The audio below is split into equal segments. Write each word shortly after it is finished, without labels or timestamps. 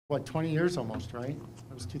what, 20 years almost, right?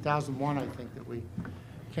 It was 2001, I think, that we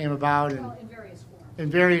came about. And well, in various forms. in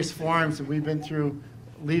various forms, and we've been through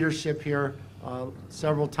leadership here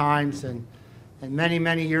several times. And many,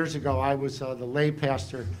 many years ago, I was the lay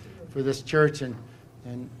pastor for this church, and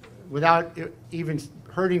without even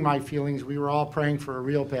hurting my feelings, we were all praying for a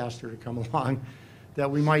real pastor to come along, that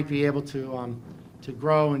we might be able to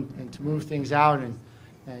grow and to move things out.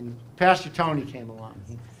 And Pastor Tony came along.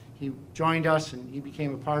 He joined us, and he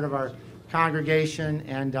became a part of our congregation.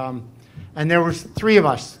 And there was three of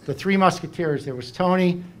us, the Three Musketeers. There was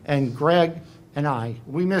Tony and Greg and I.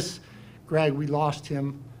 We miss Greg. We lost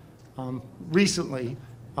him recently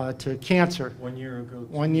to cancer. 1 year ago.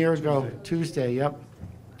 1 year ago, Tuesday, yep.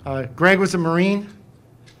 Greg was a Marine.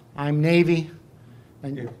 I'm Navy.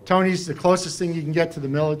 And Tony's the closest thing you can get to the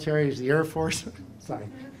military is the Air Force. Sorry,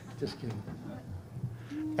 just kidding.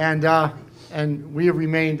 And we have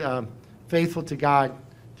remained faithful to God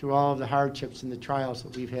through all of the hardships and the trials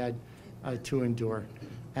that we've had to endure.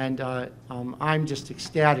 And I'm just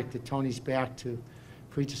ecstatic that Tony's back to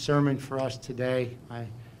preach a sermon for us today. I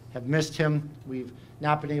have missed him. We've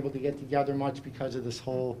not been able to get together much because of this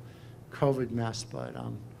whole COVID mess, but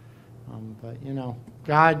you know,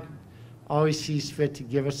 God always sees fit to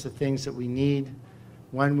give us the things that we need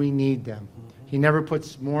when we need them. He never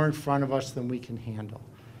puts more in front of us than we can handle,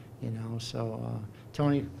 you know. So,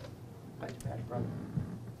 Tony, thanks, Patty, brother.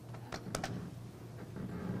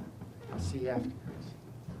 I'll see you afterwards.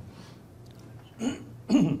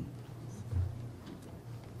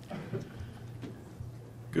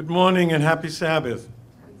 Good morning and happy Sabbath.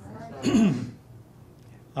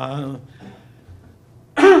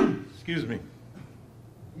 Excuse me.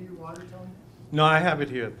 Need your water, Tony? No, I have it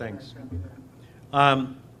here, thanks.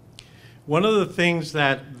 One of the things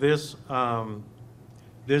that this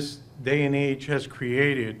day and age has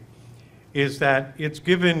created is that it's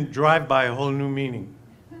given drive-by a whole new meaning.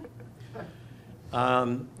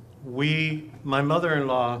 My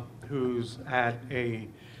mother-in-law, who's at a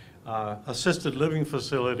assisted living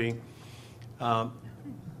facility,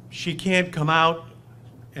 she can't come out,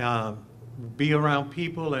 be around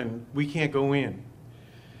people, and we can't go in.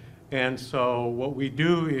 And so what we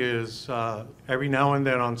do is every now and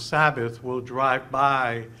then on Sabbath, we'll drive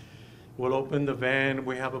by, we'll open the van,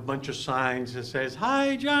 we have a bunch of signs that says,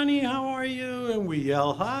 "Hi, Johnny, how are you?" And we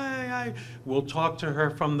yell, "Hi." We'll talk to her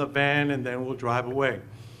from the van, and then we'll drive away.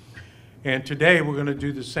 And today we're going to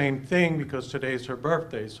do the same thing because today's her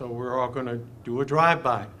birthday, so we're all going to do a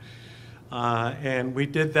drive-by. And we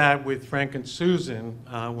did that with Frank and Susan.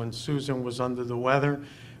 When Susan was under the weather,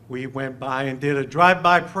 we went by and did a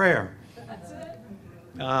drive-by prayer. That's it.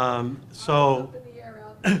 So,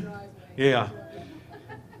 yeah.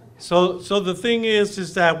 So the thing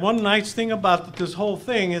is that one nice thing about this whole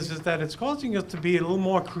thing is that it's causing us to be a little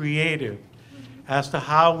more creative as to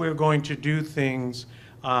how we're going to do things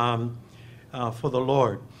for the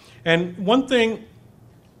Lord. And one thing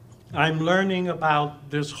I'm learning about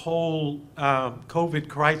this whole COVID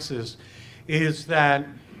crisis is that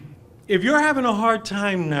if you're having a hard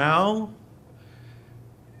time now,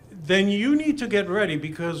 then you need to get ready,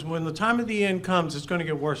 because when the time of the end comes, it's going to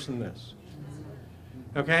get worse than this.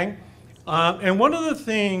 Okay? And one of the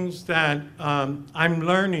things that I'm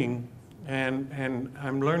learning, and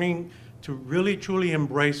I'm learning to really truly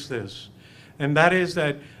embrace this, and that is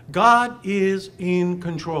that God is in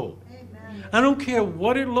control. Amen. I don't care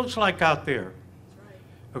what it looks like out there.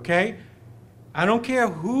 Okay? I don't care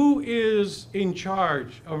who is in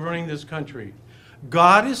charge of running this country.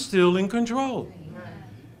 God is still in control. Amen.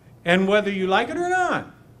 And whether you like it or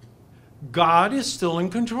not, God is still in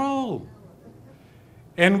control.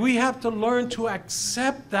 And we have to learn to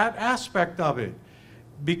accept that aspect of it.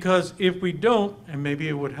 Because if we don't, and maybe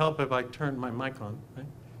it would help if I turned my mic on. Right?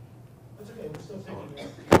 That's okay, we're still taking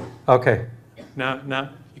it. Okay. Now,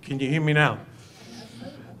 can you hear me now?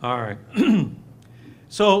 All right.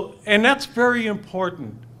 So, and that's very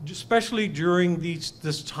important, especially during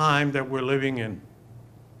this time that we're living in.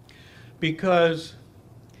 Because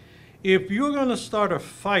if you're going to start a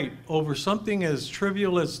fight over something as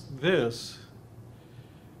trivial as this,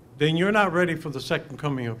 then you're not ready for the second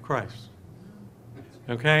coming of Christ.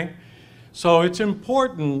 Okay? So it's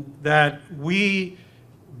important that we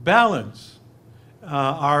balance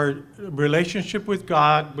our relationship with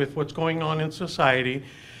God, with what's going on in society,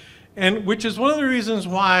 and which is one of the reasons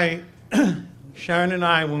why Sharon and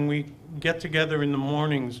I, when we get together in the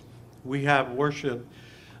mornings, we have worship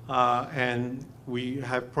and we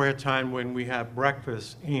have prayer time when we have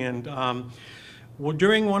breakfast. And well,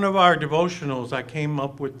 during one of our devotionals, I came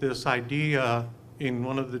up with this idea in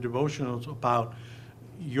one of the devotionals about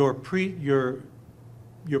your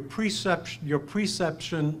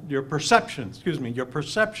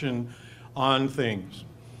perception on things.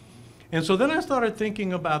 And so then I started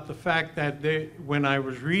thinking about the fact that when I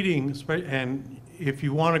was reading, and if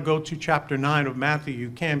you want to go to chapter 9 of Matthew,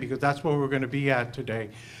 you can, because that's where we're going to be at today.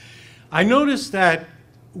 I noticed that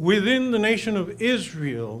within the nation of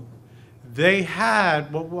Israel, they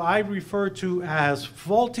had what I refer to as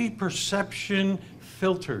faulty perception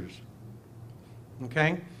filters.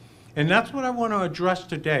 Okay? And that's what I want to address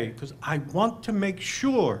today, because I want to make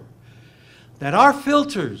sure that our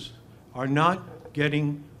filters are not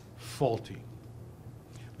getting faulty.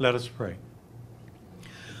 Let us pray.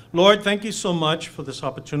 Lord, thank you so much for this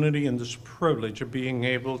opportunity and this privilege of being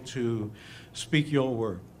able to speak your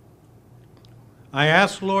word. I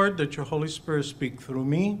ask, Lord, that your Holy Spirit speak through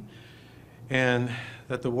me, and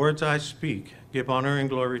that the words I speak give honor and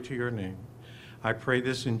glory to your name. I pray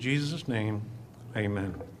this in Jesus' name.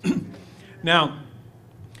 Amen. Now,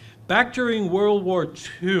 back during World War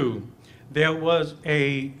II, there was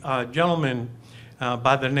a gentleman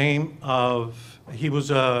by the name of, he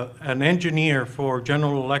was an engineer for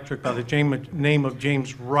General Electric by the name of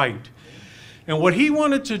James Wright. And what he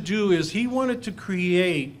wanted to do is he wanted to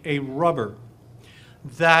create a rubber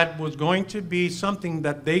that was going to be something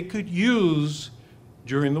that they could use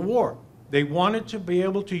during the war. They wanted to be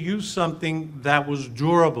able to use something that was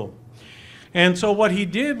durable. And so what he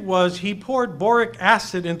did was he poured boric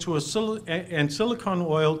acid into and silicone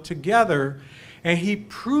oil together, and he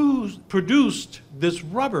produced this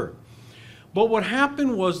rubber. But what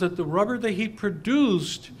happened was that the rubber that he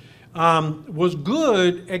produced was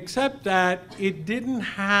good, except that it didn't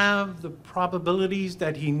have the probabilities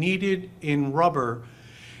that he needed in rubber.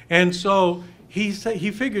 And so he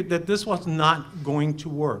figured that this was not going to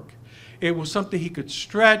work. It was something he could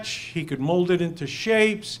stretch, he could mold it into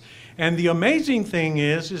shapes. And the amazing thing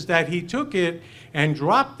is that he took it and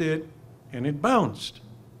dropped it, and it bounced.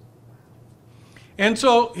 And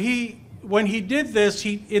so when he did this,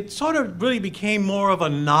 it sort of really became more of a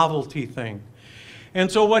novelty thing. And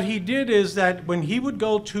so what he did is that when he would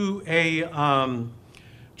go to a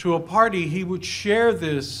party, he would share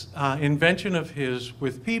this invention of his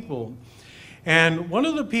with people. And one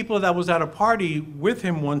of the people that was at a party with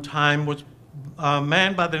him one time was a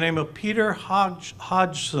man by the name of Peter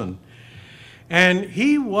Hodgson. And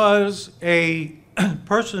he was a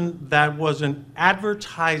person that was an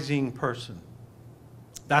advertising person.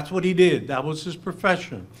 That's what he did. That was his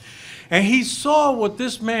profession. And he saw what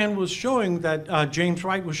this man was showing, that James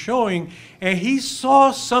Wright was showing, and he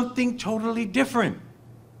saw something totally different.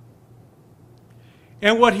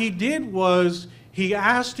 And what he did was he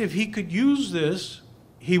asked if he could use this.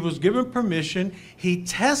 He was given permission. He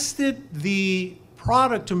tested the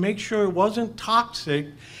product to make sure it wasn't toxic.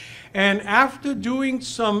 And after doing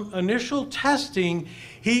some initial testing,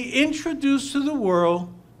 he introduced to the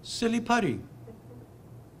world silly putty.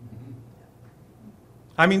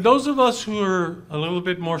 I mean, those of us who are a little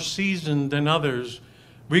bit more seasoned than others,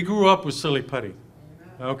 we grew up with silly putty,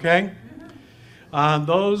 okay?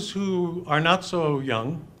 Those who are not so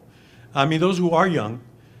young, those who are young,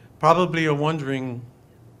 probably are wondering,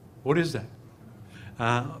 what is that?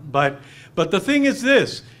 But the thing is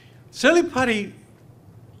this, silly putty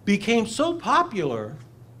became so popular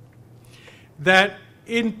that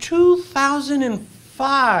in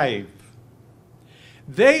 2005,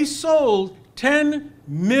 they sold 10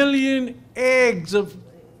 million eggs of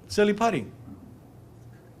silly putty.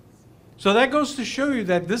 So that goes to show you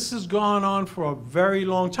that this has gone on for a very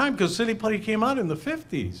long time, because silly putty came out in the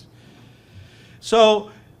 50s.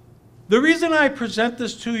 So the reason I present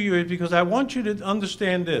this to you is because I want you to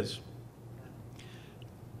understand this.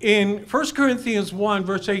 In 1 Corinthians 1,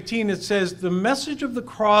 verse 18, it says, "The message of the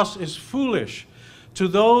cross is foolish to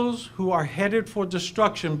those who are headed for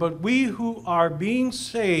destruction, but we who are being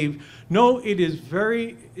saved know it is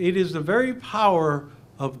the very power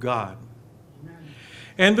of God." Amen.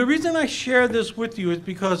 And the reason I share this with you is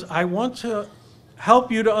because I want to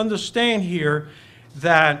help you to understand here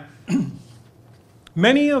that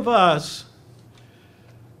many of us,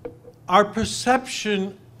 our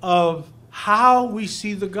perception of how we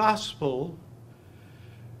see the gospel,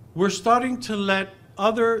 we're starting to let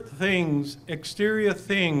other things, exterior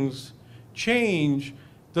things, change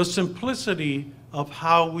the simplicity of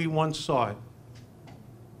how we once saw it.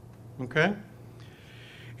 Okay?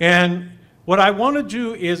 And what I want to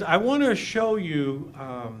do is I want to show you,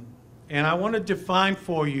 and I want to define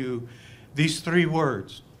for you these three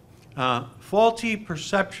words: faulty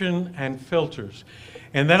perception and filters.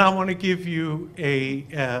 And then I want to give you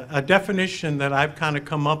a definition that I've kind of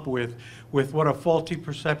come up with what a faulty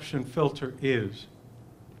perception filter is.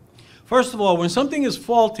 First of all, when something is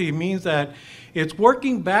faulty, it means that it's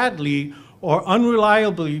working badly or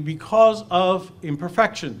unreliably because of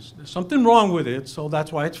imperfections. There's something wrong with it, so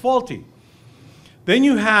that's why it's faulty. Then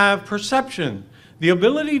you have perception, the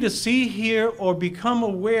ability to see, hear, or become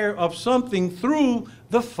aware of something through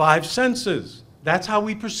the five senses. That's how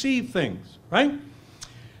we perceive things, right?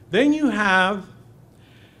 Then you have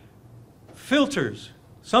filters,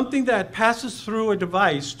 something that passes through a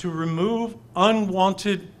device to remove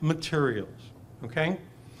unwanted materials, okay?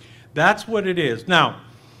 That's what it is. Now,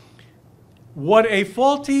 what a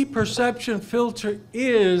faulty perception filter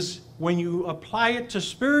is, when you apply it to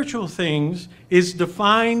spiritual things, is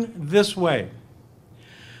defined this way.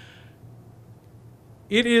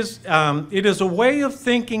 It is a way of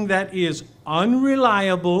thinking that is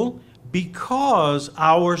unreliable because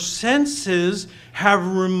our senses have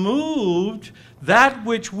removed that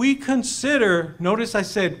which we consider, notice I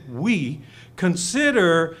said we,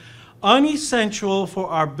 consider unessential for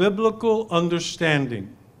our biblical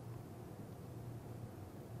understanding.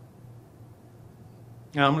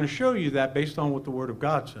 Now I'm going to show you that based on what the Word of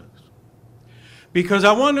God says. Because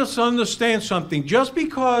I want us to understand something. Just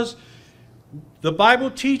because the Bible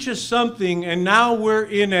teaches something and now we're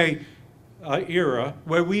in a era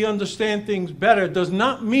where we understand things better does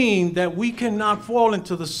not mean that we cannot fall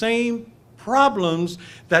into the same problems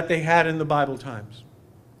that they had in the Bible times.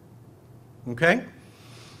 Okay?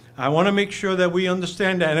 I want to make sure that we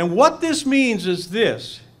understand that. And what this means is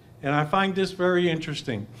this, and I find this very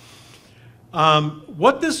interesting.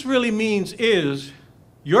 What this really means is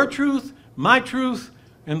your truth, my truth,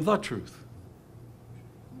 and the truth.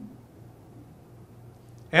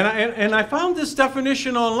 And I found this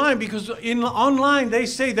definition online because online they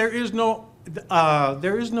say there is no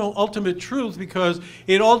ultimate truth because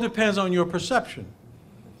it all depends on your perception.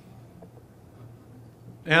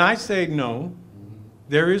 And I say no,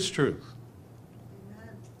 there is truth.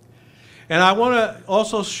 And I want to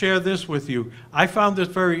also share this with you. I found this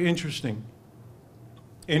very interesting.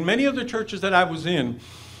 In many of the churches that I was in,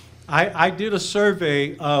 I did a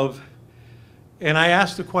survey and I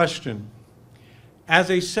asked the question, as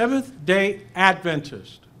a Seventh-day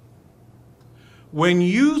Adventist, when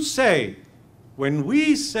we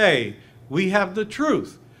say we have the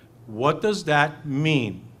truth, what does that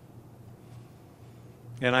mean?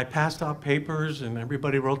 And I passed out papers and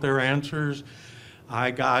everybody wrote their answers.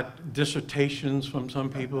 I got dissertations from some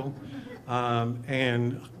people.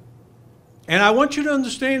 And I want you to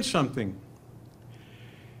understand something.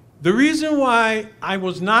 The reason why I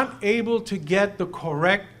was not able to get the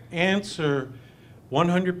correct answer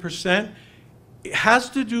 100%, it has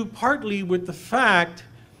to do partly with the fact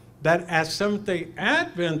that as Seventh-day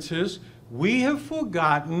Adventists, we have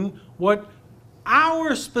forgotten what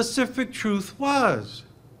our specific truth was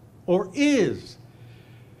or is.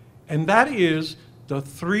 And that is the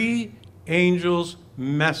three angels'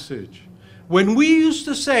 message. When we used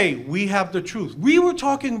to say we have the truth, we were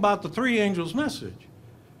talking about the three angels' message.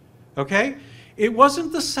 Okay? It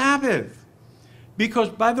wasn't the Sabbath. Because,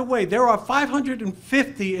 by the way, there are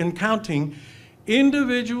 550 and counting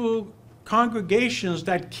individual congregations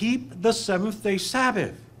that keep the seventh-day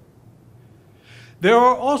Sabbath. There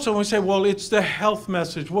are also, we say, well, it's the health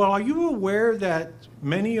message. Well, are you aware that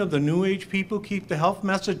many of the New Age people keep the health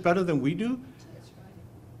message better than we do?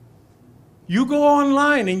 You go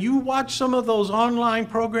online and you watch some of those online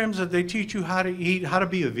programs that they teach you how to eat, how to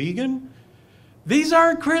be a vegan. These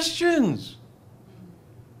aren't Christians.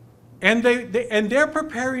 And they're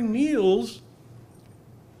preparing meals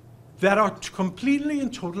that are completely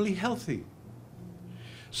and totally healthy.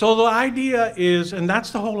 So the idea is, and that's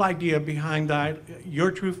the whole idea behind that, your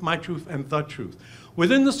truth, my truth, and the truth.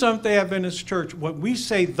 Within the Seventh-day Adventist Church, when we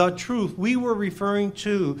say the truth, we were referring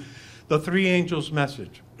to the three angels'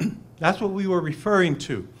 message. That's what we were referring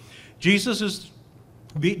to. Jesus is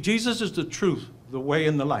the truth, the way,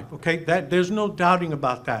 and the life. Okay, there's no doubting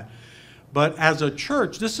about that. But as a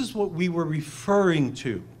church, this is what we were referring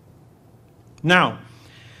to. Now,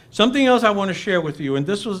 something else I want to share with you, and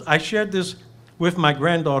I shared this with my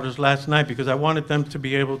granddaughters last night because I wanted them to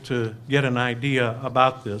be able to get an idea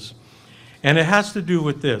about this. And it has to do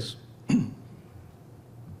with this.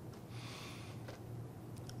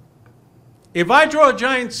 If I draw a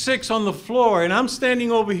giant 6 on the floor and I'm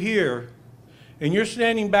standing over here and you're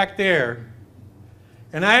standing back there,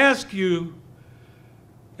 and I ask you,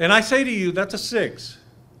 and I say to you, that's a 6.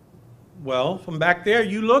 Well, from back there,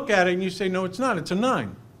 you look at it and you say, no, it's not, it's a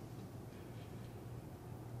 9.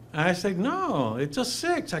 And I say, no, it's a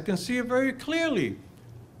 6. I can see it very clearly.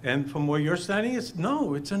 And from where you're standing, it's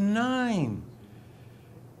a 9.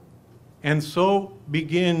 And so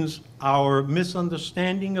begins our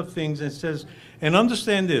misunderstanding of things. And says, and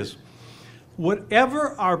understand this,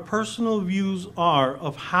 whatever our personal views are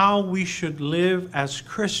of how we should live as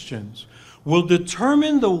Christians will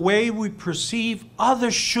determine the way we perceive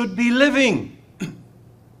others should be living.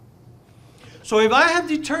 So if I have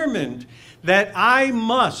determined that I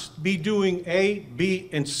must be doing A, B,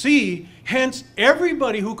 and C, hence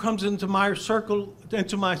everybody who comes into my circle,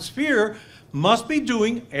 into my sphere, must be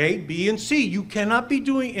doing A, B, and C. You cannot be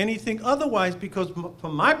doing anything otherwise, because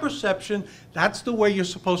from my perception, that's the way you're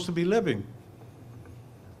supposed to be living.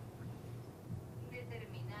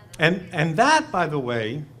 And that, by the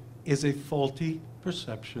way, is a faulty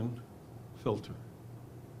perception filter.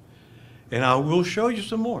 And I will show you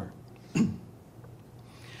some more.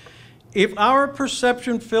 If our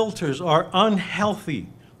perception filters are unhealthy,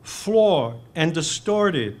 flawed, and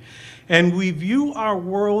distorted, and we view our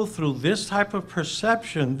world through this type of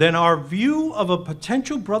perception, then our view of a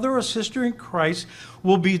potential brother or sister in Christ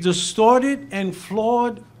will be distorted and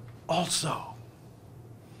flawed also.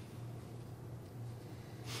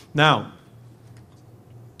 Now,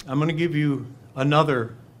 I'm going to give you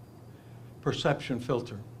another perception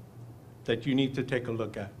filter that you need to take a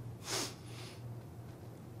look at.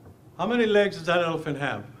 How many legs does that elephant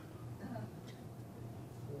have?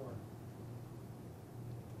 4.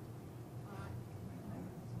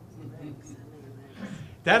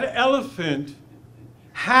 That elephant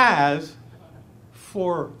has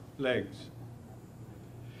 4 legs.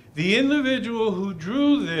 The individual who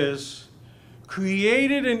drew this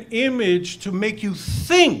created an image to make you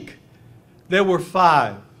think there were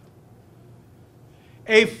 5.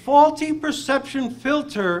 A faulty perception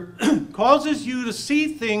filter causes you to see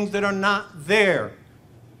things that are not there.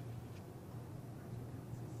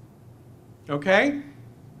 Okay?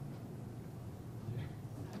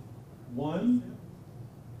 1,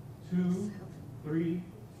 2, 3,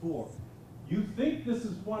 4. You think this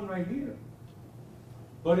is one right here,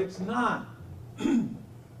 but it's not.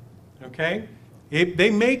 Okay?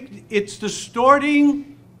 It's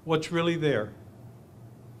distorting what's really there.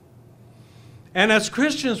 And as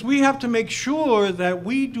Christians, we have to make sure that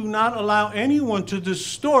we do not allow anyone to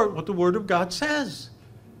distort what the Word of God says.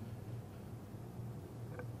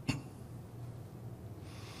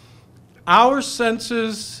 Our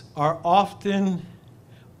senses are often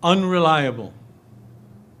unreliable.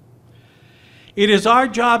 It is our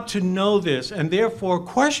job to know this and therefore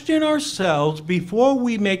question ourselves before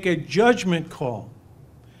we make a judgment call.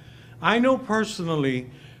 I know personally,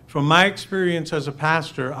 from my experience as a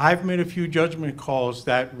pastor, I've made a few judgment calls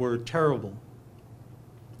that were terrible,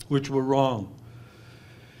 which were wrong.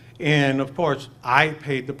 And of course, I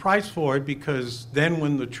paid the price for it, because then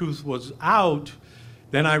when the truth was out,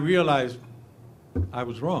 then I realized I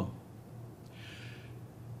was wrong.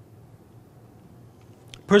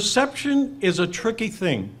 Perception is a tricky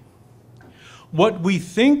thing. What we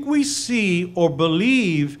think we see or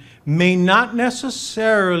believe may not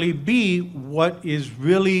necessarily be what is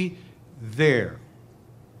really there.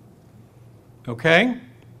 Okay?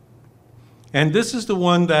 And this is the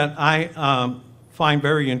one that I find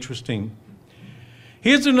very interesting.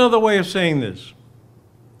 Here's another way of saying this.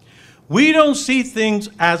 We don't see things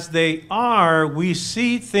as they are, we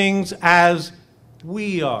see things as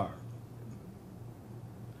we are.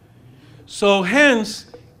 So hence,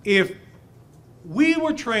 if we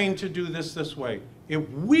were trained to do this way, if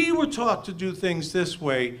we were taught to do things this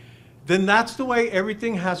way, then that's the way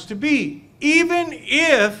everything has to be, even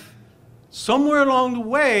if somewhere along the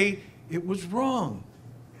way it was wrong.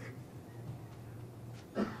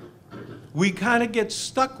 We kind of get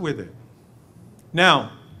stuck with it.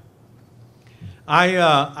 Now,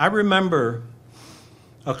 I remember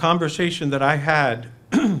a conversation that I had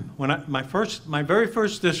when my very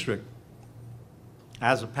first district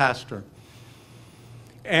as a pastor.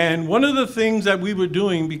 And one of the things that we were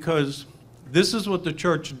doing, because this is what the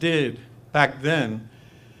church did back then,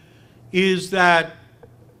 is that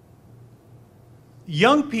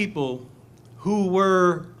young people who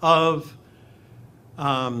were of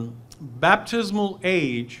baptismal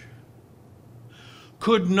age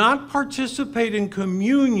could not participate in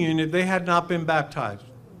communion if they had not been baptized.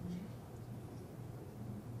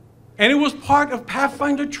 And it was part of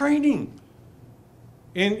Pathfinder training.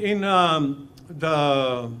 In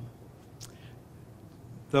the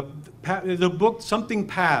book Something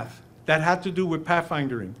Path that had to do with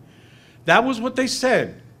pathfindering, that was what they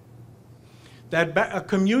said. That a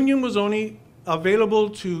communion was only available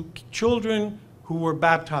to children who were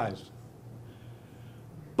baptized.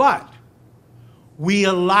 But we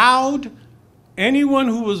allowed anyone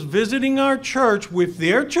who was visiting our church with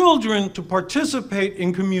their children to participate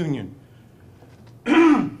in communion.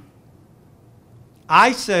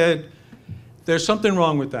 I said, there's something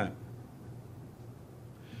wrong with that.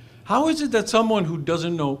 How is it that someone who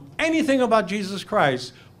doesn't know anything about Jesus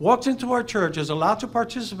Christ walks into our church, is allowed to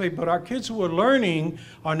participate, but our kids who are learning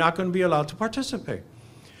are not going to be allowed to participate?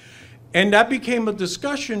 And that became a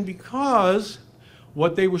discussion because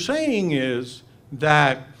what they were saying is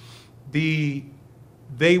that they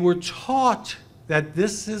were taught that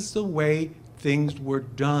this is the way things were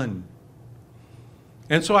done.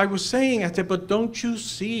 And so I was saying, I said, but don't you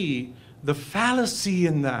see the fallacy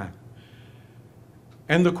in that?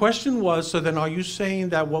 And the question was, so then are you saying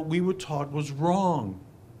that what we were taught was wrong?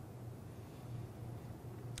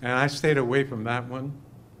 And I stayed away from that one.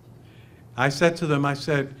 I said to them, I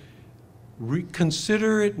said,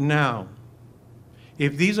 consider it now.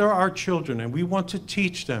 If these are our children and we want to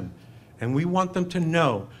teach them and we want them to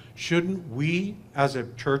know, shouldn't we as a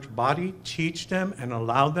church body teach them and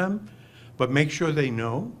allow them, but make sure they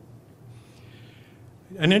know?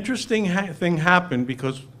 An interesting thing happened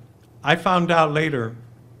because I found out later,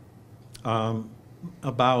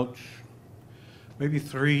 about maybe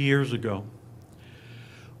 3 years ago,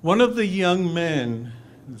 one of the young men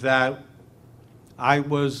that I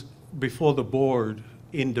was before the board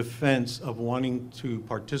in defense of wanting to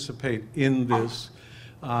participate in this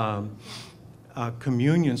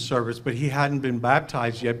communion service, but he hadn't been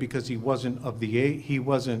baptized yet because he wasn't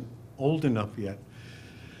old enough yet.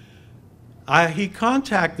 He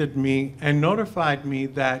contacted me and notified me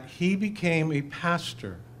that he became a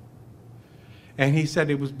pastor. And he said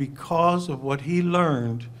it was because of what he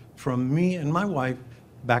learned from me and my wife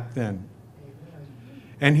back then.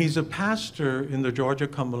 And he's a pastor in the Georgia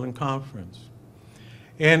Cumberland Conference.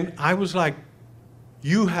 And I was like,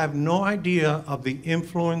 you have no idea of the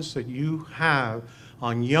influence that you have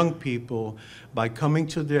on young people by coming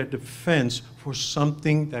to their defense for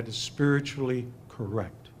something that is spiritually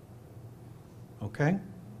correct. Okay?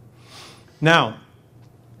 Now,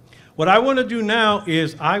 what I want to do now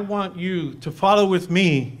is I want you to follow with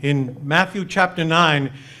me in Matthew chapter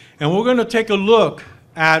 9, and we're going to take a look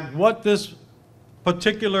at what this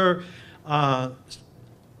particular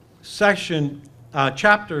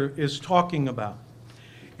chapter is talking about.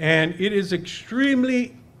 And it is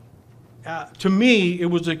extremely, to me, it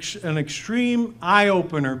was an extreme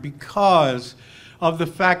eye-opener because of the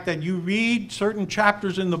fact that you read certain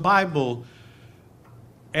chapters in the Bible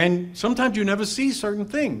and sometimes you never see certain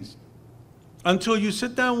things until you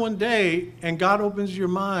sit down one day and God opens your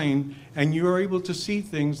mind and you're able to see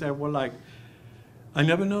things that were like, I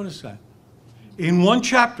never noticed that. In one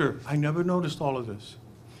chapter, I never noticed all of this.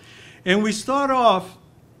 And we start off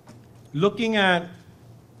looking at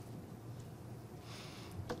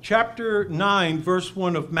chapter 9, verse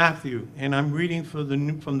 1 of Matthew, and I'm reading from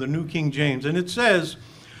the New King James. And it says,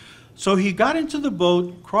 so he got into the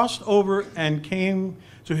boat, crossed over, and came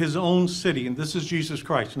to his own city. And this is Jesus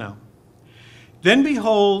Christ now. Then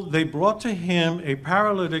behold, they brought to him a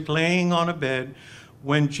paralytic laying on a bed.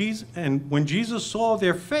 When Jesus saw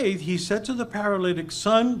their faith, he said to the paralytic,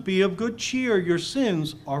 son, be of good cheer, your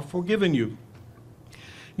sins are forgiven you.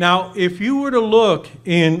 Now, if you were to look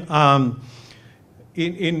in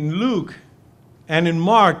Luke and in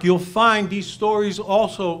Mark, you'll find these stories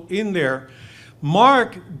also in there.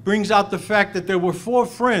 Mark brings out the fact that there were four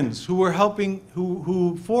friends who were helping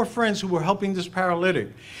this paralytic.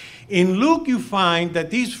 In Luke, you find that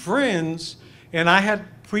these friends, and I had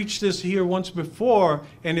preached this here once before,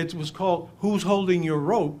 and it was called Who's Holding Your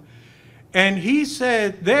Rope? And he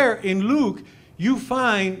said there in Luke, you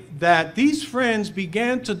find that these friends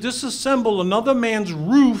began to disassemble another man's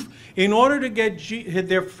roof in order to get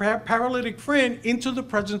their paralytic friend into the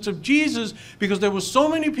presence of Jesus because there were so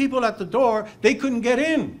many people at the door, they couldn't get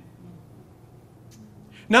in.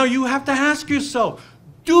 Now you have to ask yourself,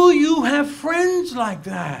 do you have friends like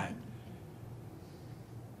that?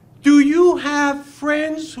 Do you have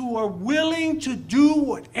friends who are willing to do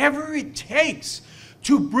whatever it takes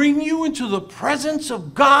to bring you into the presence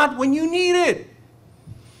of God when you need it?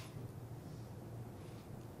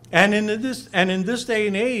 And in this day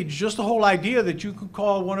and age, just the whole idea that you could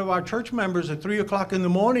call one of our church members at 3 o'clock in the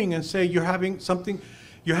morning and say you're having something,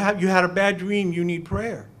 you had a bad dream, you need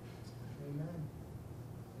prayer. Amen.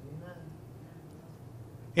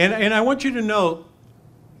 Amen. And I want you to know,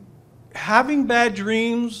 having bad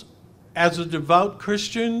dreams as a devout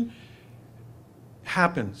Christian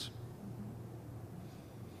happens.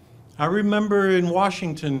 I remember in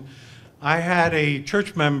Washington, I had a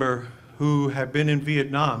church member who had been in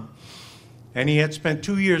Vietnam, and he had spent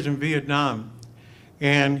 2 years in Vietnam.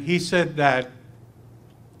 And he said that,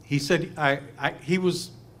 he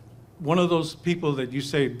was one of those people that you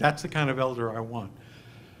say, that's the kind of elder I want.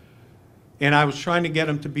 And I was trying to get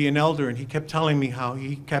him to be an elder, and he kept telling me how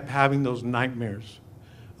he kept having those nightmares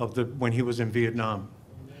of when he was in Vietnam.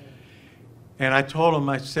 And I told him,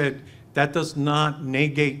 I said, that does not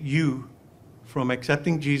negate you from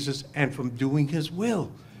accepting Jesus and from doing his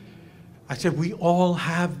will. I said, we all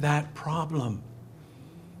have that problem.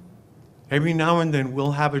 Every now and then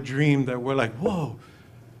we'll have a dream that we're like, whoa,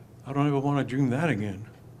 I don't ever want to dream that again.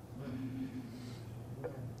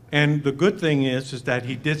 And the good thing is that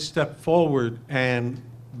he did step forward and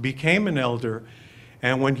became an elder.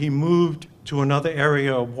 And when he moved to another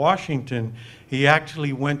area of Washington, he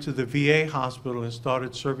actually went to the VA hospital and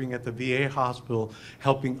started serving at the VA hospital,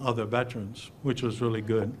 helping other veterans, which was really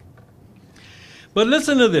good. But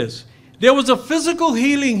listen to this. There was a physical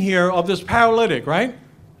healing here of this paralytic, right?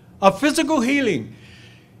 A physical healing.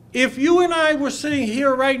 If you and I were sitting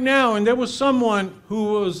here right now and there was someone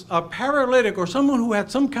who was a paralytic or someone who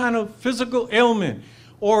had some kind of physical ailment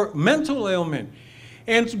or mental ailment,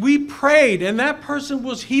 and we prayed and that person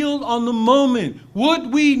was healed on the moment,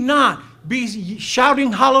 would we not be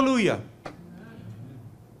shouting hallelujah?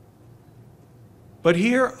 But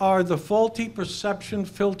here are the faulty perception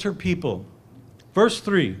filter people. Verse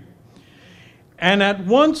 3. And at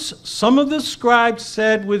once some of the scribes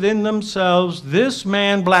said within themselves, this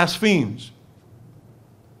man blasphemes.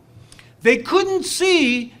 They couldn't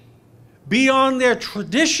see beyond their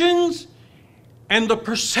traditions and the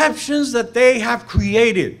perceptions that they have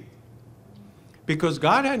created. Because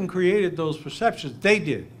God hadn't created those perceptions, they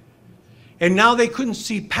did. And now they couldn't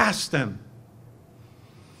see past them.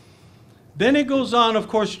 Then it goes on, of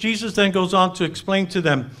course, Jesus then goes on to explain to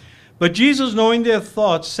them. But Jesus, knowing their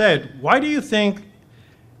thoughts, said, why do you think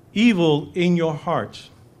evil in your hearts?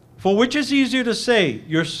 For which is easier to say,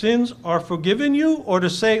 your sins are forgiven you, or to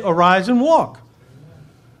say, arise and walk?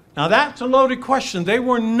 Now that's a loaded question. They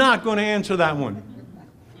were not going to answer that one.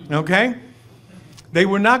 Okay? They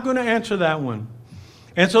were not going to answer that one.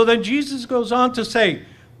 And so then Jesus goes on to say,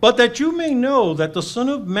 but that you may know that the Son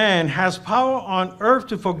of Man has power on earth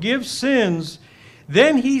to forgive sins,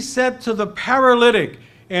 then he said to the paralytic,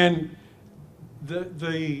 and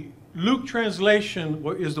the Luke translation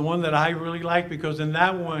is the one that I really like, because in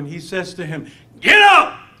that one he says to him, get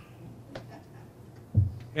up!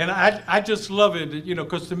 And I just love it, you know,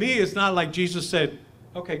 because to me it's not like Jesus said,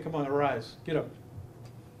 okay, come on, arise, get up.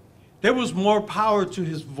 There was more power to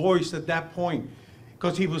his voice at that point,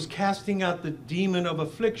 because he was casting out the demon of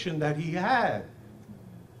affliction that he had.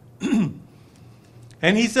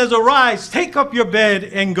 And he says, arise, take up your bed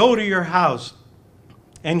and go to your house.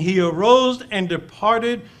 And he arose and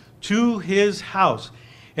departed to his house.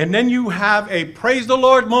 And then you have a praise the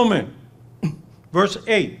Lord moment. Verse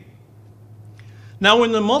 8. Now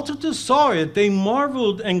when the multitude saw it, they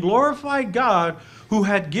marveled and glorified God who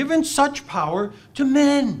had given such power to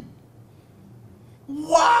men.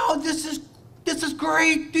 Wow, this is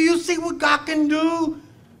great. Do you see what God can do?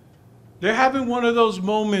 They're having one of those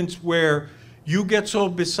moments where you get so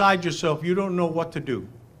beside yourself, you don't know what to do.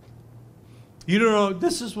 You don't know,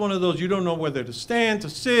 this is one of those, you don't know whether to stand, to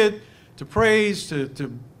sit, to praise,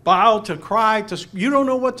 to bow, to cry. You don't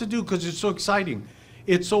know what to do because it's so exciting.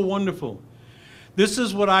 It's so wonderful. This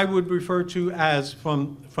is what I would refer to as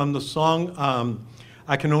from the song,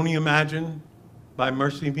 I Can Only Imagine by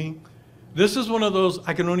Mercy Me. This is one of those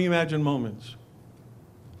I can only imagine moments.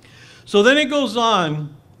 So then it goes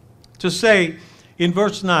on to say in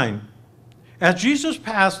verse 9, as Jesus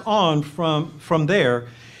passed on from there,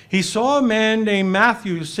 he saw a man named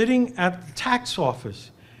Matthew sitting at the tax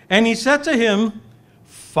office. And he said to him,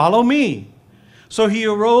 follow me. So he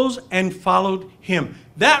arose and followed him.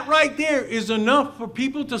 That right there is enough for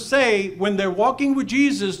people to say when they're walking with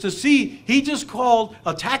Jesus to see he just called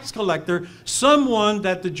a tax collector someone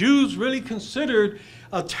that the Jews really considered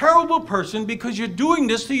a terrible person because you're doing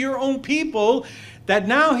this to your own people. That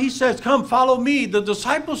now he says, come follow me. The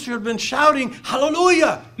disciples should have been shouting,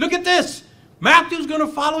 hallelujah. Look at this. Matthew's going to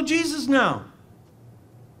follow Jesus now.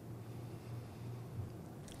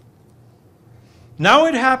 Now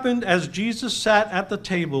it happened as Jesus sat at the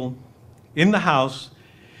table in the house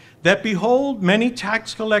that behold, many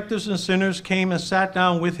tax collectors and sinners came and sat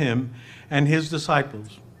down with him and his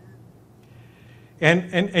disciples.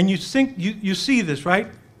 And you think, you see this, right?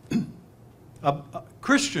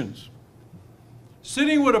 Christians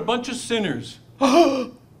sitting with a bunch of sinners.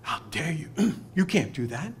 Oh, how dare you? You can't do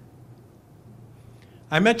that.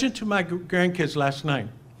 I mentioned to my grandkids last night,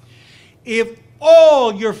 if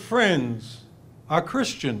all your friends are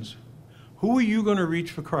Christians, who are you going to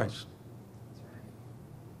reach for Christ?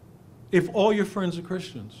 If all your friends are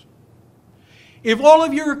Christians. If all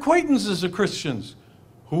of your acquaintances are Christians,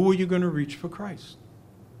 who are you going to reach for Christ?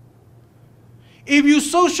 If you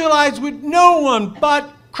socialize with no one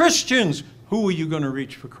but Christians, who are you going to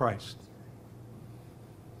reach for Christ?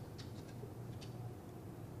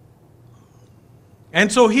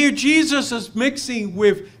 And so here Jesus is mixing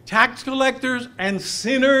with tax collectors and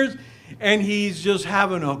sinners, and he's just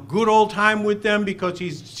having a good old time with them because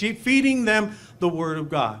he's feeding them the Word of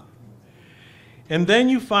God. And then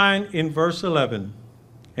you find in verse 11,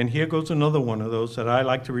 and here goes another one of those that I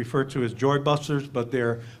like to refer to as joy busters, but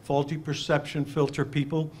they're faulty perception filter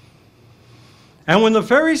people. And when the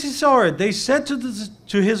Pharisees saw it, they said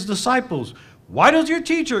to his disciples, "Why does your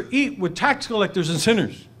teacher eat with tax collectors and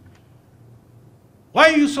sinners?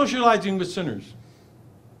 Why are you socializing with sinners?"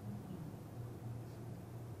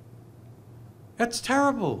 That's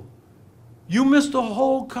terrible. You missed the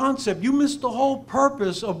whole concept. You missed the whole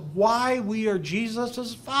purpose of why we are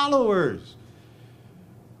Jesus' followers.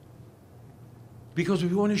 Because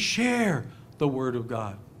we want to share the Word of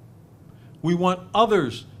God. We want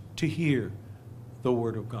others to hear the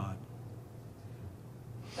Word of God.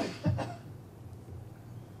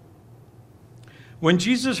 When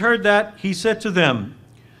Jesus heard that, he said to them,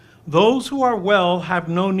 "Those who are well have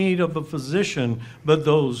no need of a physician, but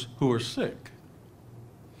those who are sick."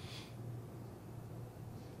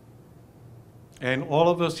 And all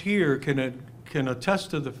of us here can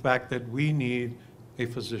attest to the fact that we need a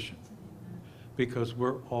physician, because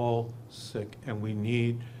we're all sick and we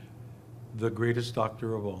need the greatest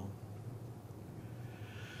doctor of all.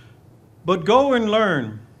 But go and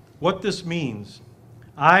learn what this means.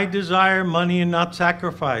 I desire money and not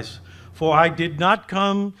sacrifice, for I did not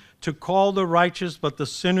come to call the righteous but the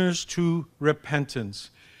sinners to repentance,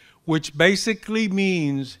 which basically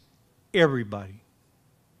means everybody.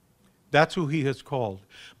 That's who he has called.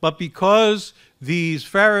 But because these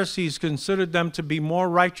Pharisees considered them to be more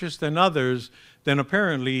righteous than others, then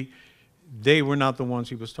apparently they were not the ones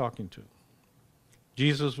he was talking to.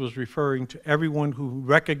 Jesus was referring to everyone who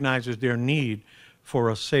recognizes their need for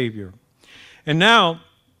a Savior. And now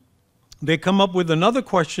they come up with another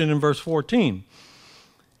question in verse 14.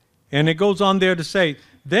 And it goes on there to say,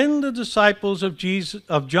 "Then the disciples of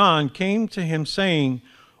John came to him saying,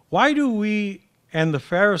 'Why do we and the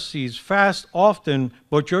Pharisees fast often,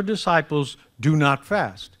 but your disciples do not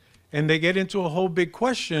fast?'" And they get into a whole big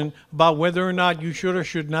question about whether or not you should or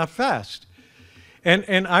should not fast.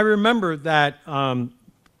 And I remember that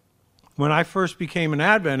when I first became an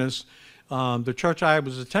Adventist, the church I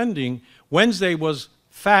was attending, Wednesday was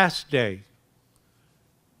fast day.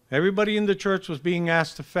 Everybody in the church was being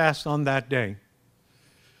asked to fast on that day.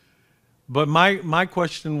 But my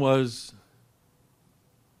question was,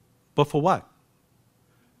 but for what?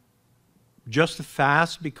 Just to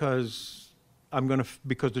fast because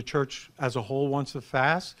because the church as a whole wants to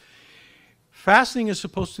fast? Fasting is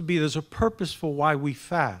supposed to be, there's a purpose for why we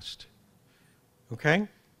fast. Okay?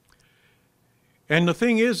 And the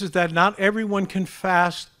thing is that not everyone can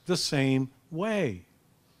fast the same way.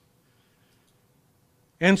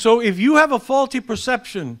 And so if you have a faulty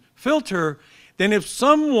perception filter, then if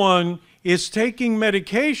someone is taking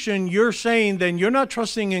medication, you're saying then you're not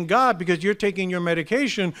trusting in God because you're taking your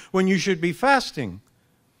medication when you should be fasting.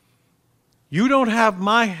 You don't have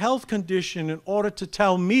my health condition in order to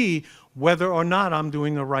tell me whether or not I'm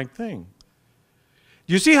doing the right thing.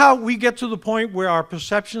 You see how we get to the point where our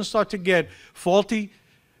perceptions start to get faulty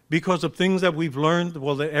because of things that we've learned,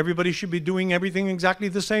 well, that everybody should be doing everything exactly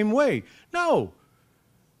the same way? No.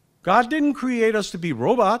 God didn't create us to be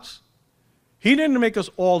robots. He didn't make us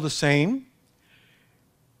all the same.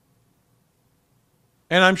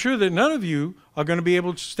 And I'm sure that none of you are going to be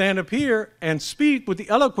able to stand up here and speak with the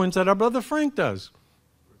eloquence that our brother Frank does.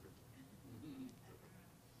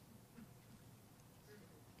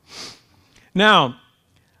 Now,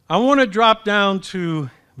 I want to drop down to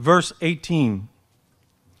verse 18.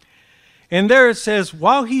 And there it says,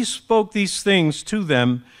 "While he spoke these things to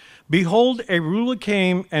them, behold, a ruler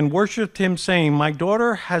came and worshipped him, saying, 'My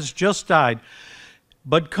daughter has just died,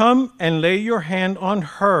 but come and lay your hand on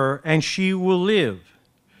her, and she will live.'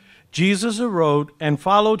 Jesus arose and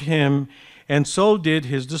followed him, and so did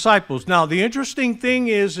his disciples." Now, the interesting thing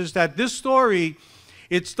is that this story,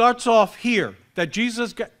 it starts off here, that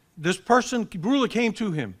this ruler came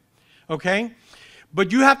to him, okay?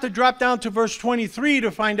 But you have to drop down to verse 23 to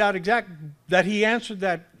find out that he answered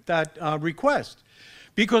that request.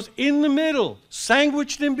 Because in the middle,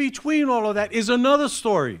 sandwiched in between all of that, is another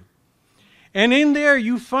story. And in there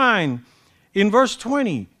you find, in verse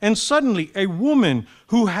 20, "And suddenly a woman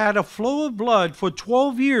who had a flow of blood for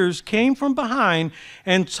 12 years came from behind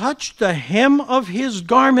and touched the hem of his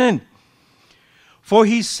garment. For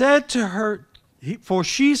he said to her, for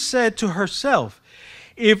she said to herself,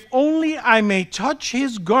 if only I may touch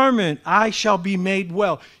his garment, I shall be made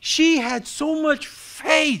well. She had so much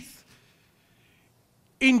faith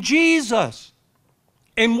in Jesus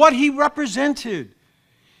and what he represented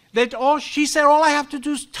that she said, all I have to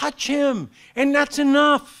do is touch him, and that's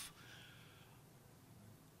enough.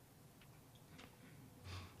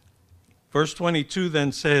 Verse 22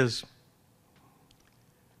 then says,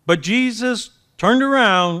 but Jesus turned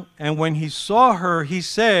around, and when he saw her, he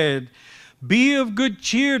said, be of good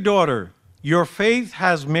cheer, daughter. Your faith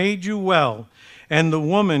has made you well. And the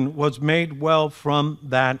woman was made well from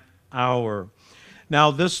that hour. Now,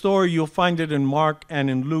 this story, you'll find it in Mark and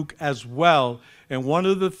in Luke as well. And one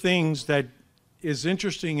of the things that is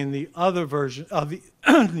interesting in the other version of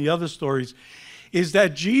the other stories is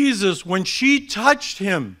that Jesus, when she touched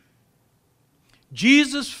him,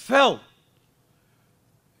 Jesus felt,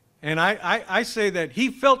 and I say that he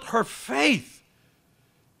felt her faith,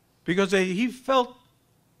 because he felt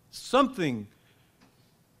something.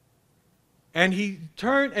 And he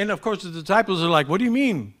turned, and of course the disciples are like, what do you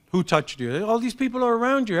mean, who touched you? All these people are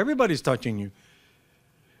around you. Everybody's touching you.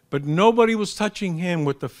 But nobody was touching him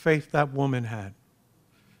with the faith that woman had.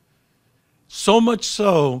 So much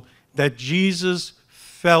so that Jesus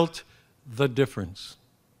felt the difference.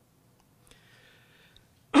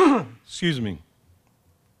 Excuse me.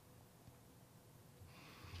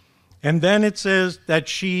 And then it says that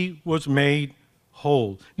she was made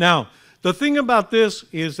whole. Now, the thing about this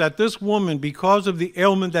is that this woman, because of the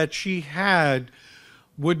ailment that she had,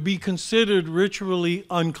 would be considered ritually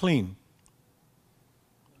unclean.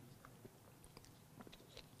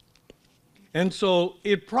 And so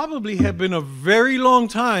it probably had been a very long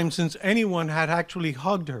time since anyone had actually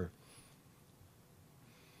hugged her.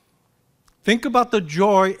 Think about the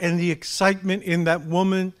joy and the excitement in that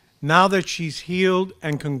woman now that she's healed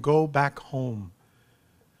and can go back home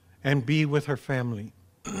and be with her family.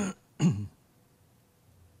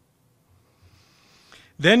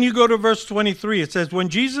 Then you go to verse 23. It says, when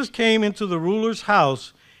Jesus came into the ruler's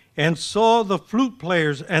house and saw the flute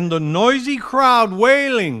players and the noisy crowd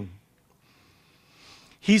wailing,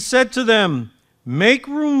 he said to them, make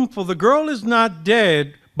room, for the girl is not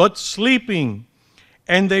dead, but sleeping.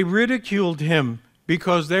 And they ridiculed him,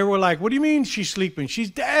 because they were like, what do you mean she's sleeping? She's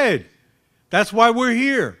dead. That's why we're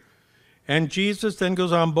here. And Jesus then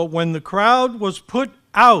goes on, but when the crowd was put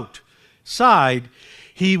outside,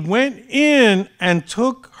 he went in and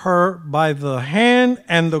took her by the hand,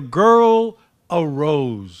 and the girl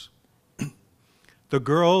arose. The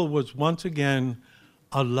girl was once again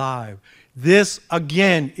alive. This,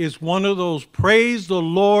 again, is one of those praise the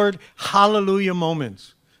Lord, hallelujah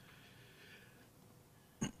moments.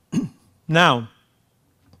 Now,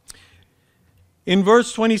 in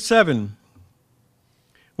verse 27,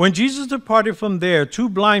 when Jesus departed from there, two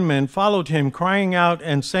blind men followed him, crying out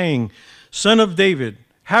and saying, Son of David,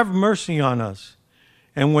 have mercy on us.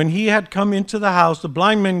 And when he had come into the house, the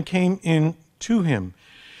blind men came in to him.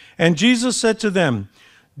 And Jesus said to them,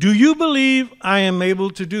 do you believe I am able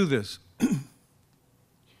to do this?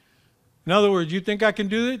 In other words, you think I can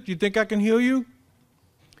do it? You think I can heal you?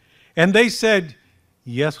 And they said,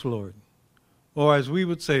 yes, Lord. Or as we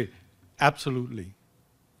would say, absolutely.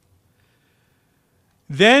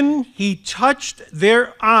 Then he touched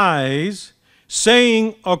their eyes,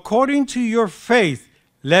 saying, according to your faith,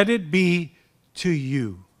 let it be to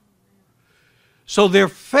you. So their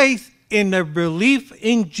faith in their belief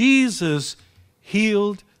in Jesus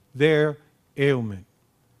healed their ailment.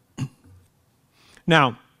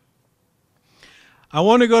 Now, I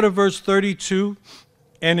want to go to verse 32,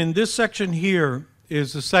 and in this section here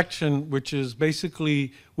is the section which is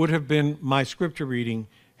basically would have been my scripture reading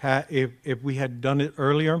if we had done it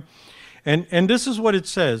earlier. And this is what it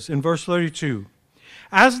says in verse 32.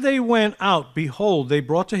 As they went out, behold, they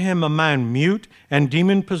brought to him a man mute and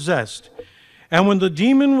demon-possessed. And when the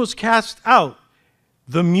demon was cast out,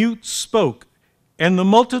 the mute spoke, and the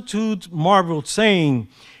multitudes marveled, saying,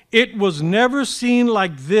 it was never seen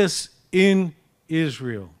like this in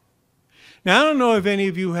Israel. Now, I don't know if any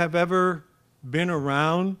of you have ever been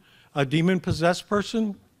around a demon-possessed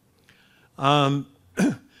person. When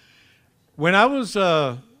I was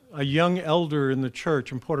a young elder in the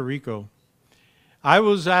church in Puerto Rico, I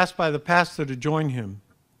was asked by the pastor to join him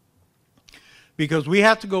because we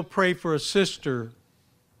had to go pray for a sister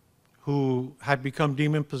who had become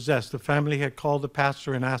demon-possessed. The family had called the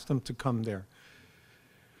pastor and asked him to come there.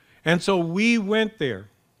 And so we went there.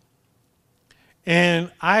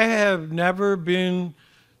 And I have never been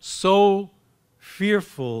so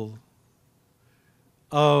fearful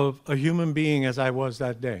of a human being as I was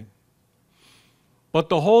that day. But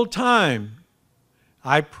the whole time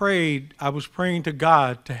I was praying to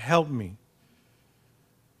God to help me.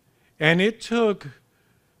 And it took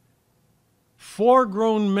 4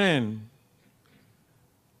 grown men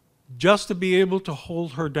just to be able to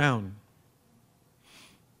hold her down.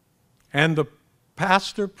 And the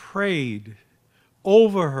pastor prayed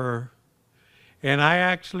over her, and I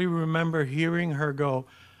actually remember hearing her go,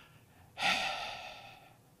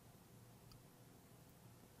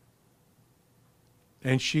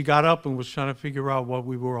 and she got up and was trying to figure out what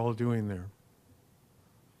we were all doing there.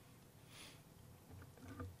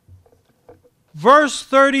 Verse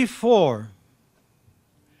 34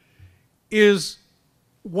 is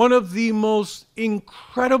one of the most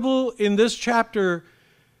incredible in this chapter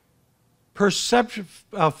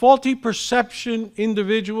faulty perception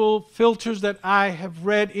individual filters that I have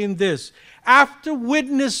read in this. After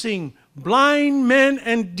witnessing blind men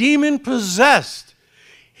and demon-possessed,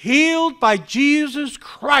 healed by Jesus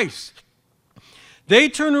Christ, they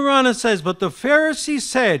turn around and says, but the Pharisees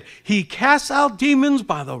said, he casts out demons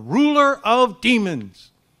by the ruler of demons.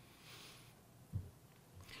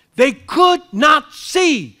 They could not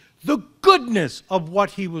see the goodness of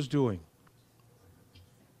what he was doing.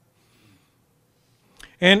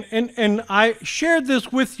 And I shared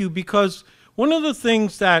this with you because one of the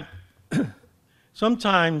things that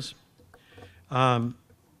sometimes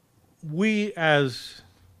we as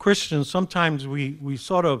Christians, sometimes we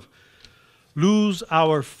sort of lose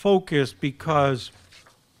our focus because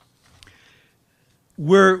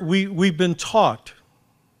we've been taught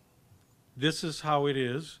this is how it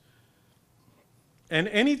is. And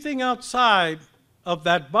anything outside of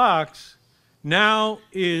that box now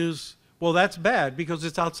is, well, that's bad because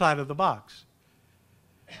it's outside of the box.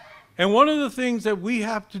 And one of the things that we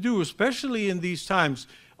have to do, especially in these times,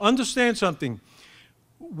 understand something.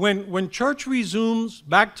 When church resumes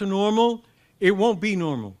back to normal, it won't be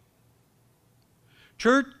normal.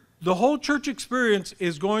 The whole church experience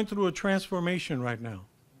is going through a transformation right now.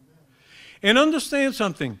 And understand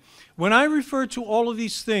something. When I refer to all of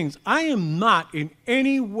these things, I am not in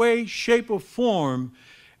any way, shape, or form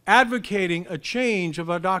advocating a change of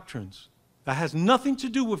our doctrines. That has nothing to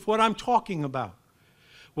do with what I'm talking about.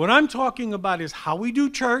 What I'm talking about is how we do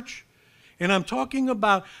church, and I'm talking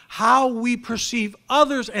about how we perceive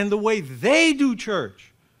others and the way they do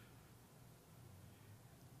church.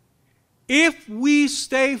 If we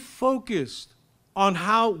stay focused on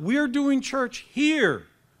how we're doing church here,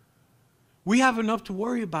 we have enough to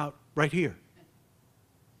worry about right here.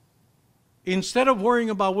 Instead of worrying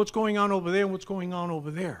about what's going on over there and what's going on over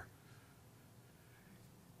there.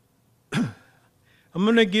 I'm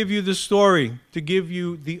going to give you the story to give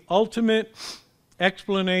you the ultimate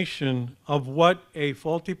explanation of what a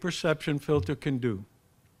faulty perception filter can do.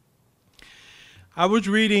 I was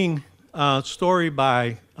reading a story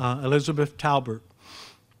by Elizabeth Talbert,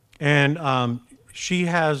 and she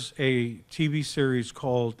has a TV series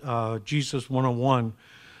called Jesus 101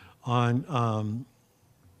 on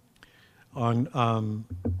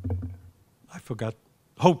I forgot,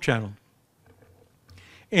 Hope Channel.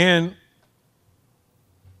 And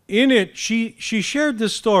in it, she shared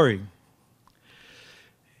this story.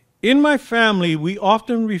 In my family, we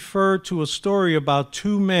often refer to a story about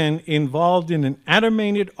 2 men involved in an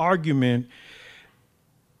animated argument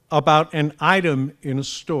about an item in a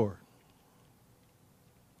store.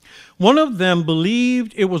 One of them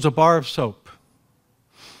believed it was a bar of soap,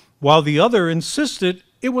 while the other insisted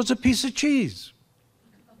it was a piece of cheese.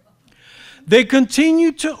 They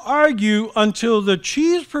continued to argue until the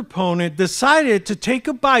cheese proponent decided to take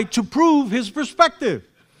a bite to prove his perspective.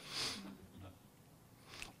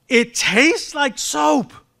 It tastes like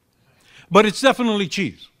soap, but it's definitely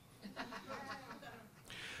cheese.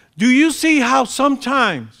 Do you see how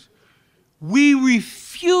sometimes we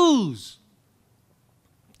refuse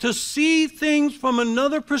to see things from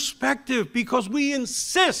another perspective because we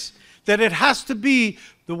insist that it has to be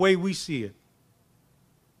the way we see it?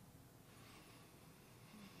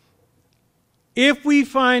 If we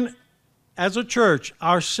find, as a church,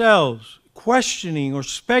 ourselves questioning or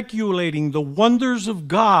speculating the wonders of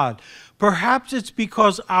God, perhaps it's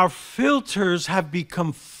because our filters have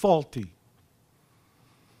become faulty.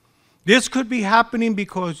 This could be happening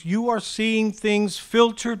because you are seeing things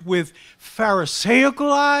filtered with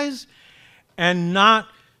Pharisaical eyes and not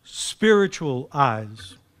spiritual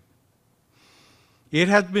eyes. It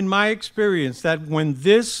has been my experience that when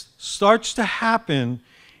this starts to happen,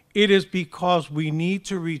 it is because we need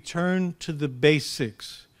to return to the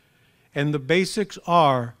basics. And the basics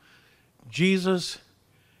are, Jesus,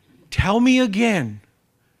 tell me again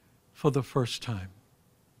for the first time.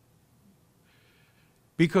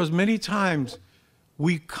 Because many times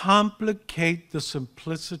we complicate the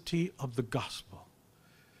simplicity of the gospel.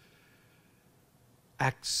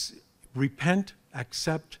 Repent,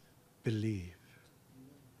 accept, believe.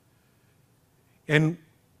 And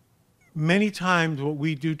many times what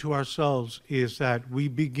we do to ourselves is that we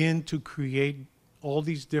begin to create all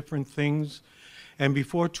these different things, and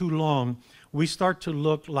before too long, we start to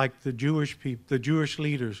look like the Jewish people, the Jewish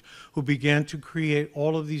leaders who began to create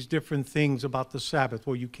all of these different things about the Sabbath.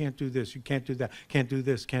 Well, you can't do this, you can't do that, can't do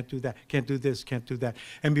this, can't do that, can't do this, can't do that.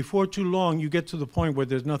 And before too long, you get to the point where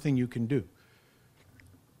there's nothing you can do,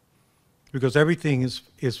 because everything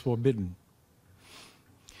is forbidden.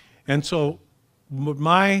 And so what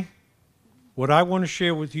I want to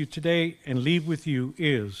share with you today and leave with you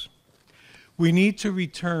is we need to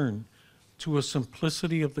return to a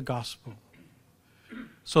simplicity of the gospel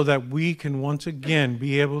so that we can once again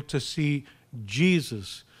be able to see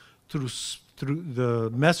Jesus through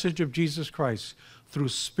the message of Jesus Christ through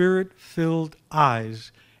Spirit-filled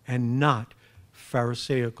eyes and not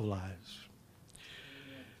Pharisaical eyes.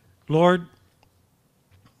 Lord,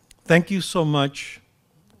 thank you so much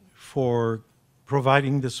for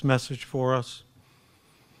providing this message for us.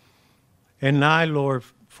 And I, Lord,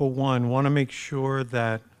 for one, want to make sure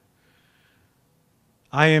that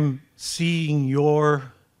I am seeing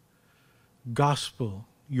your gospel,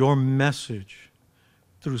 your message,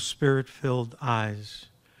 through Spirit-filled eyes,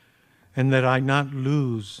 and that I not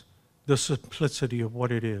lose the simplicity of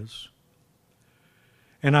what it is.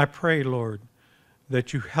 And I pray, Lord,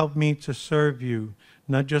 that you help me to serve you,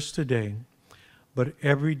 not just today, but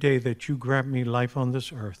every day that you grant me life on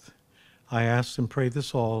this earth. I ask and pray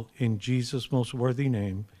this all in Jesus' most worthy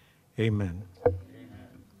name. Amen.